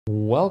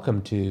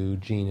Welcome to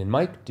Gene and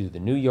Mike do the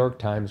New York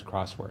Times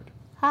crossword.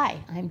 Hi,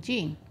 I'm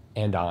Jean.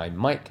 And I'm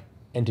Mike.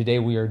 And today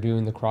we are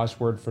doing the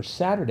crossword for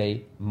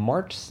Saturday,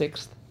 March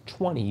 6th,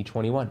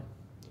 2021.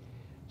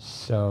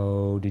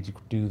 So, did you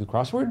do the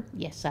crossword?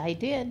 Yes, I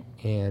did.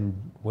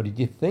 And what did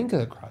you think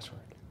of the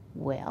crossword?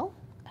 Well,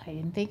 I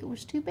didn't think it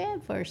was too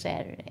bad for a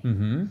Saturday.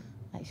 Mm-hmm.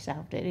 I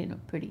solved it in a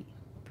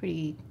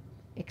pretty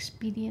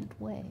expedient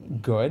way.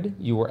 Good.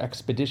 You were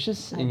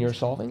expeditious in your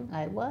solving?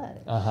 I was.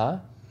 Uh-huh.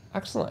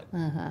 Excellent.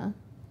 Uh-huh.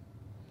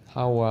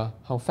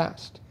 How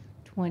fast?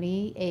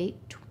 28:11.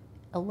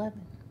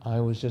 I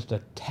was just a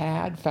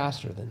tad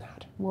faster than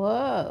that.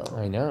 Whoa.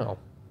 I know.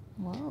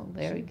 Whoa,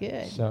 very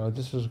good. So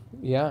this was,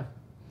 yeah.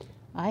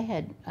 I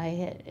had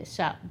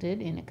solved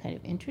it in a kind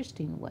of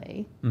interesting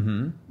way.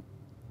 Mm-hmm.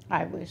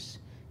 I was,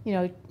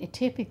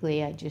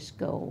 typically I just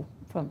go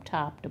from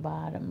top to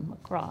bottom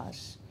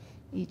across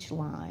each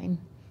line.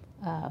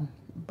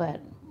 But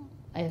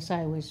as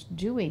I was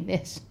doing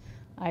this,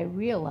 I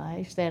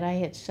realized that I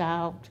had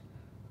solved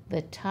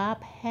the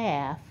top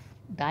half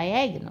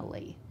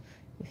diagonally.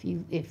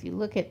 If you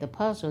look at the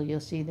puzzle, you'll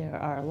see there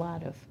are a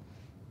lot of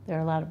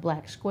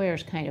black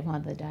squares kind of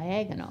on the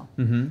diagonal.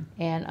 Mm-hmm.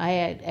 And I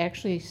had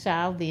actually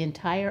solved the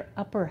entire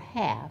upper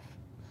half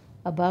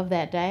above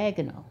that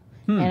diagonal.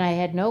 And I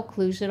had no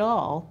clues at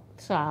all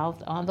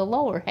solved on the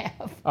lower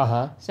half.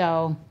 Uh-huh.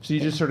 So you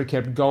just sort of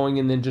kept going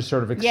and then just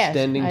sort of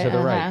extending to the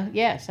right.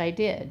 Yes, I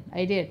did.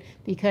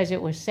 Because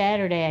it was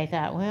Saturday, I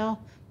thought, well,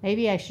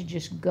 maybe I should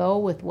just go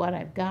with what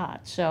I've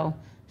got. So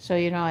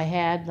I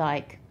had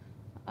like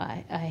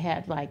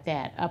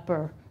that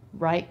upper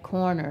right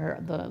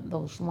corner,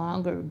 those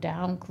longer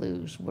down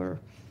clues were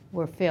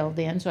filled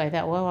in. So I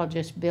thought, well, I'll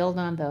just build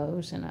on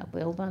those and I'll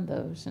build on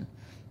those.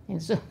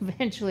 And so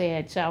eventually I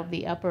had solved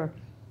the upper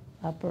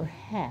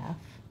half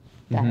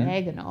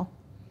diagonal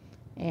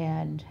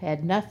and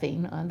had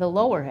nothing on the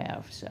lower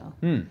half. So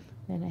then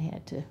I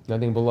had to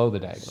nothing below the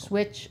diagonal.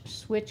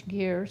 Switch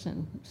gears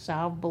and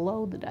solve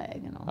below the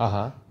diagonal.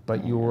 Uh-huh.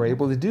 But you were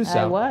able to do so.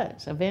 I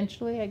was.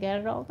 Eventually I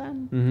got it all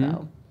done.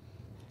 Mm-hmm.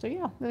 So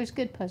yeah, it was a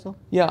good puzzle.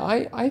 Yeah,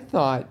 I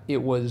thought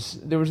there was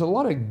a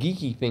lot of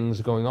geeky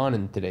things going on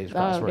in today's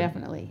crossword. Oh,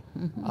 definitely.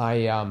 Mm-hmm.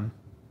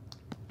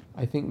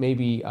 I think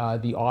maybe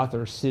the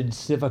author Sid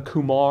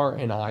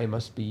Sivakumar and I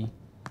must be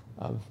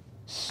of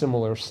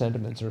similar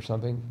sentiments or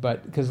something,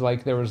 but because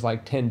there was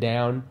 10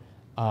 down,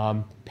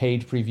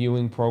 page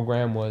previewing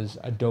program was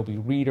Adobe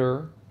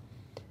Reader.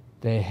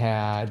 They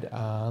had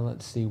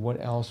let's see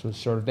what else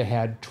was they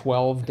had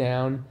 12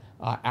 down,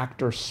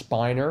 Actor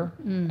Spiner,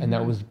 and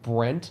that was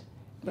Brent.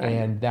 Right.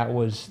 And that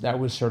was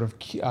sort of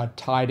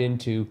tied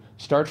into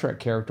Star Trek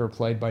character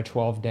played by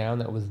 12 down.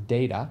 That was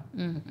Data.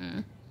 Mm-hmm.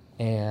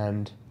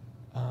 And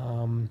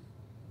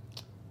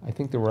I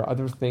think there were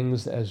other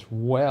things as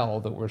well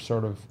that were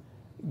sort of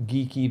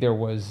geeky. There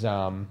was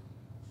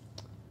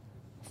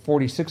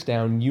 46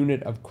 down,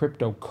 unit of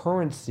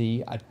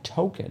cryptocurrency, a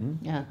token,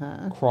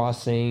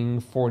 crossing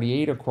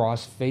 48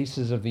 across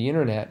faces of the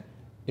internet,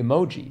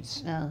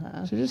 emojis.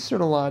 Uh-huh. So just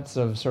sort of lots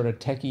of sort of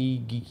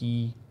techie,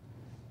 geeky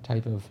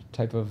type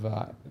of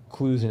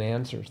clues and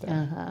answers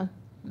there. Uh-huh.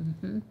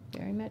 Mm-hmm.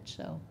 Very much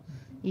so.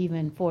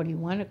 Even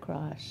 41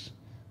 across,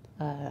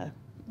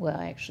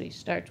 actually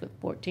starts with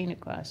 14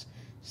 across,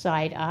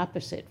 side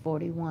opposite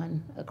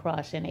 41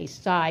 across in a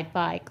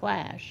sci-fi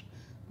clash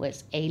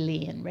was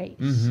alien race.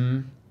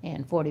 Mm-hmm.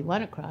 And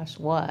 41 across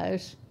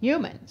was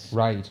humans.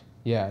 Right,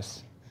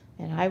 yes.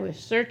 And I was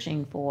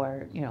searching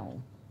for,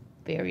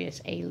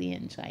 various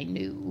aliens I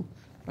knew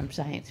from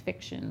science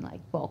fiction, like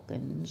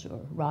Vulcans or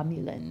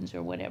Romulans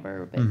or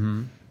whatever, but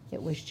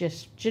it was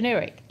just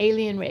generic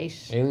alien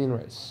race. Alien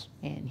race.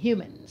 And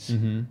humans.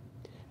 Mm-hmm.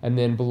 And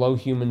then below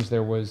humans,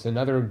 there was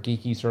another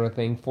geeky sort of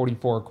thing,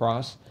 44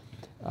 across,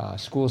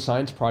 school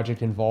science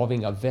project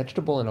involving a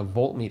vegetable and a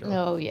voltmeter.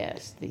 Oh,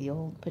 yes, the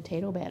old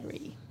potato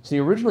battery. See,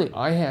 originally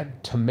I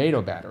had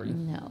tomato battery.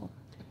 No.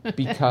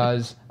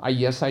 Because, I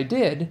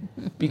did,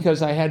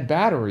 because I had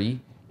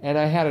battery, and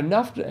I had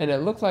enough, and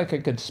it looked like I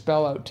could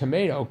spell out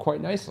tomato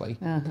quite nicely.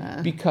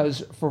 Uh-huh.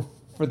 Because for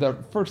the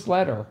first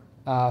letter,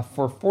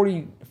 for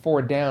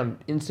 44 down,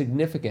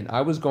 insignificant,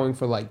 I was going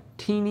for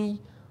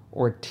teeny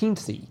or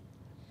teensy.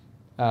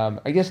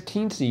 I guess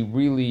teensy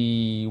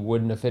really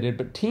wouldn't have fitted,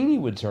 but teeny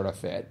would sort of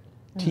fit.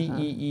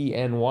 Teeny.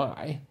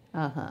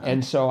 Uh-huh.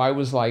 And so I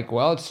was like,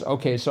 well, it's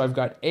okay, so I've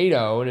got 80,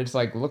 and it's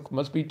look,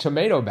 must be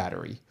tomato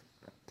battery.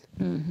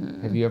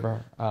 Mm-hmm. Have you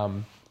ever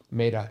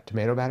made a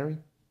tomato battery?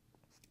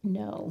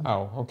 No.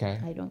 Oh, okay.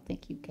 I don't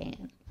think you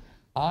can.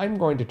 I'm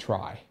going to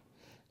try.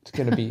 It's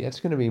going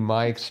to be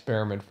my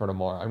experiment for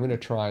tomorrow. I'm going to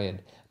try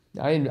and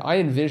I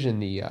envision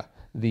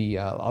the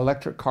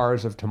electric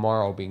cars of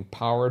tomorrow being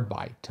powered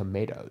by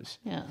tomatoes.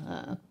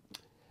 Uh-huh.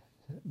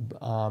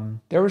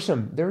 There were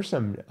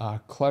some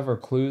clever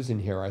clues in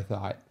here. I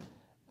thought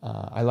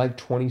I like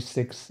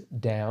 26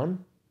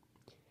 down.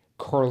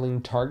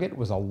 Curling target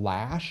was a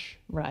lash.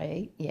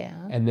 Right,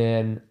 yeah. And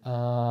then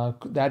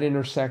that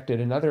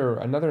intersected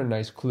another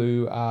nice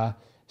clue.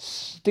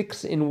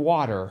 Sticks in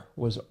water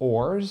was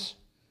oars.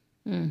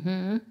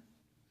 Mm-hmm.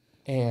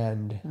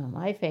 And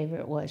My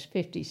favorite was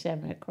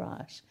 57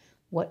 across.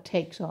 What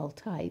takes all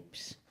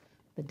types?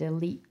 The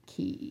delete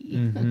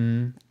key.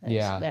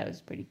 yeah, That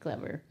was pretty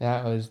clever.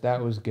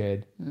 that was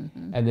good.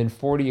 And then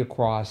 40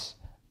 across,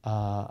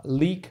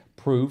 leak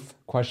proof,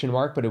 question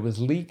mark, but it was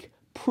leak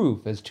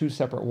proof as two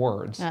separent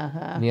words.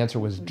 And the answer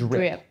was drip.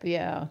 Drip,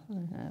 yeah.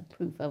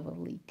 Proof of a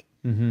leak.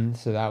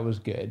 So that was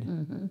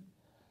good.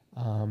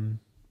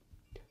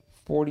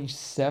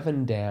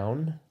 47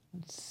 down.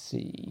 Let's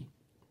see.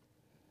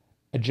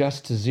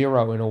 Adjust to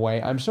 0 in a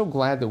way. I'm so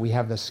glad that we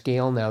have the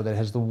scale now that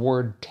has the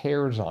word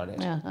tears on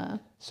it.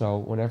 So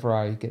whenever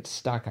I get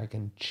stuck, I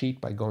can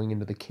cheat by going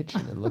into the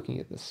kitchen and looking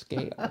at the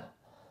scale.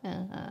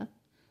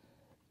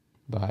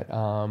 But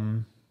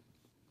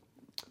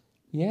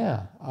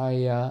yeah,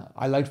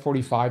 I liked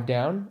 45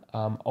 down.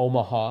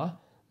 Omaha.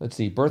 Let's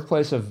see,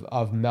 birthplace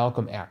of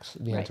Malcolm X.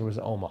 The answer was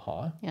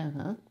Omaha.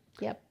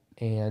 Yep.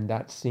 And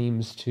that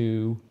seems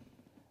to,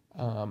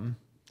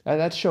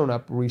 that's shown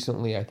up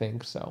recently, I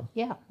think, so.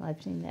 Yeah,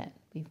 I've seen that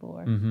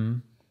before.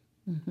 And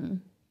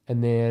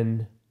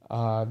then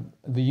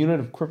the unit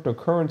of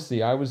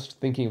cryptocurrency, I was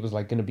thinking it was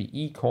like going to be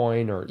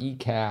eCoin or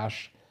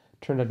eCash.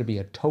 Turned out to be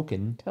a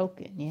token.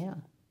 Token, yeah.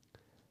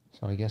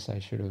 So I guess I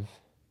should have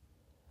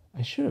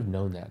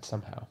known that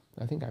somehow.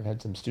 I think I've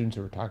had some students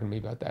who were talking to me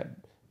about that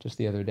just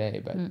the other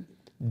day, but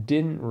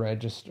didn't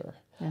register.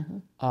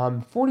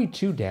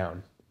 42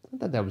 down. I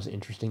thought that was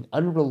interesting.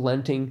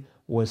 Unrelenting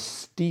was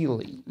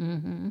steely.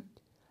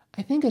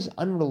 I think as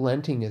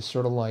unrelenting is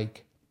sort of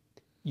like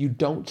you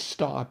don't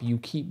stop, you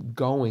keep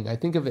going. I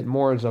think of it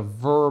more as a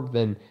verb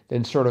than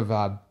sort of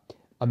a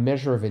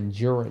measure of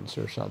endurance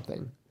or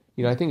something.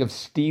 You know, I think of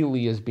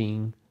steely as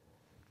being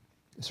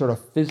sort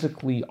of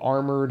physically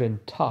armored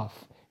and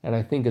tough. And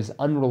I think as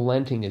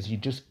unrelenting as you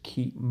just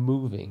keep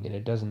moving and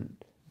it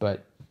doesn't,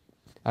 but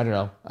I don't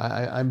know.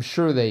 I'm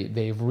sure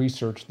they've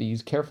researched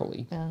these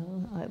carefully.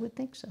 I would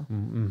think so.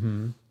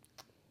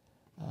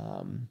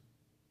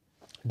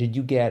 Did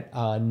you get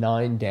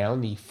 9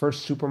 down, the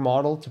first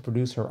supermodel to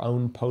produce her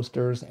own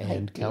posters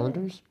and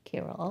calendars?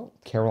 Carol Alt.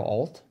 Carol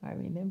Alt? I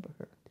remember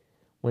her.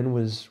 When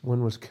was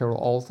Carol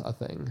Alt a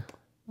thing?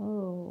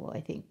 Oh, I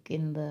think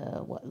in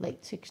the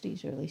late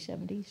 60s, early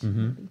 70s.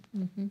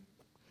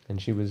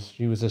 And she was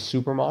a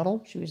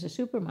supermodel? She was a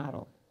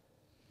supermodel.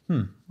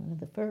 One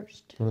of the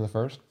first. One of the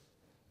first?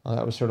 Well,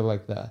 that was sort of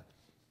like the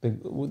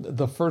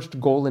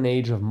first golden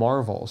age of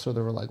Marvel. So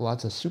there were like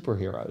lots of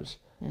superheroes.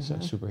 So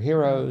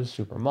superheroes,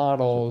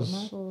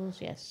 supermodels.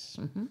 Supermodels, yes.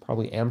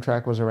 Probably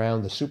Amtrak was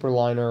around, the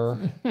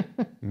Superliner.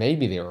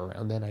 Maybe they were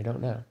around then, I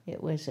don't know.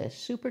 It was a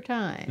super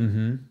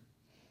time.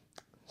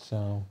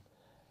 So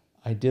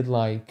I did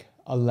like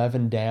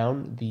 11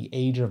 down, the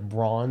Age of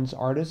Bronze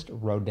artist,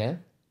 Rodin.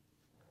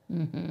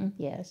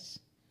 Yes.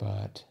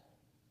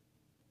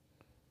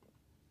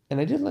 And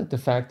I did like the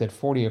fact that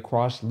 40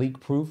 across, leak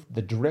proof,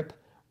 the drip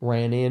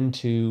ran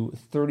into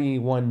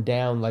 31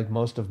 down like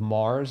most of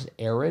Mars,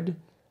 arid.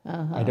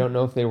 I don't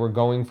know if they were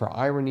going for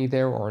irony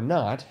there or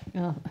not,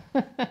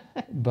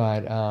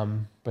 but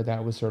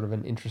that was sort of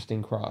an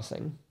interesting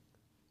crossing.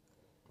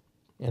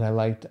 And I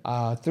liked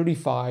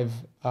 35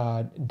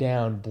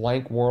 down,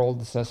 Blank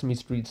World, the Sesame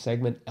Street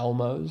segment,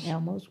 Elmo's.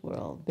 Elmo's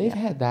World. They've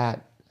had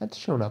that. That's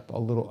shown up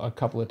a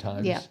couple of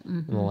times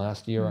in the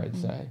last year, I'd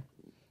say.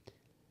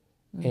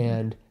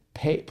 And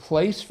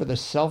place for the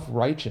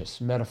self-righteous,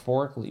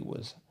 metaphorically,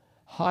 was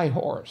high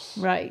horse.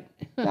 Right.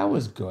 That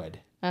was good.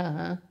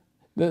 The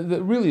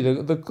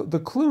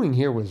cluing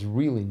here was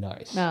really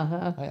nice.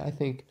 I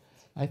think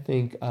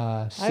Sid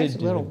I was a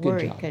did little a good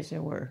worried job. because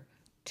there were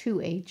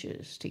 2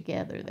 H's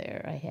together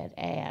there. I had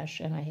Ash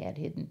and I had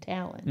Hidden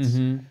Talents.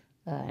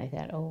 I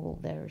thought, oh,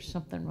 there's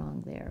something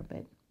wrong there.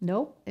 But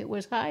nope, it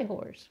was high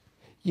horse.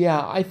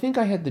 Yeah, I think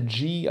I had the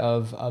G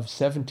of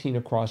 17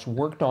 across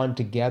worked on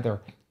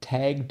together,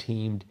 tag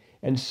teamed,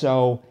 and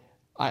so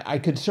I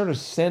could sort of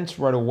sense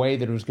right away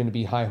that it was going to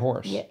be high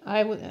horse. Yeah,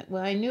 I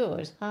knew it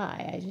was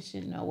high. I just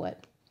didn't know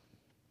what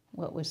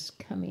was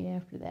coming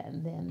after that.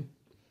 And then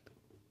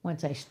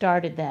once I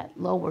started that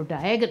lower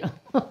diagonal,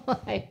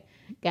 I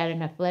got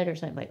enough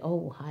letters. I'm like,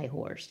 oh, high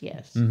horse,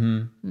 yes.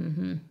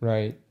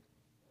 Right.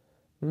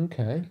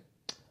 Okay.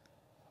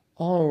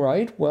 All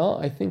right. Well,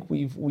 I think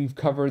we've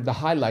covered the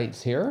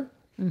highlights here.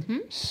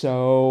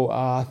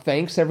 So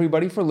thanks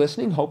everybody for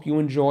listening. Hope you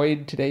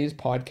enjoyed today's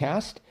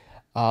podcast.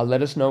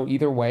 Let us know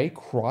either way,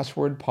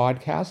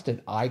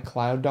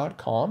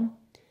 crosswordpodcast@icloud.com.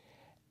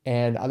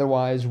 And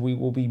otherwise, we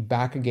will be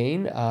back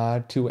again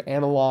to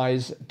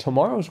analyze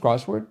tomorrow's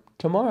crossword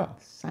tomorrow.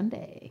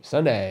 Sunday.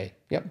 Sunday.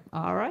 Yep.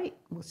 All right.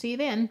 We'll see you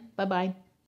then. Bye-bye.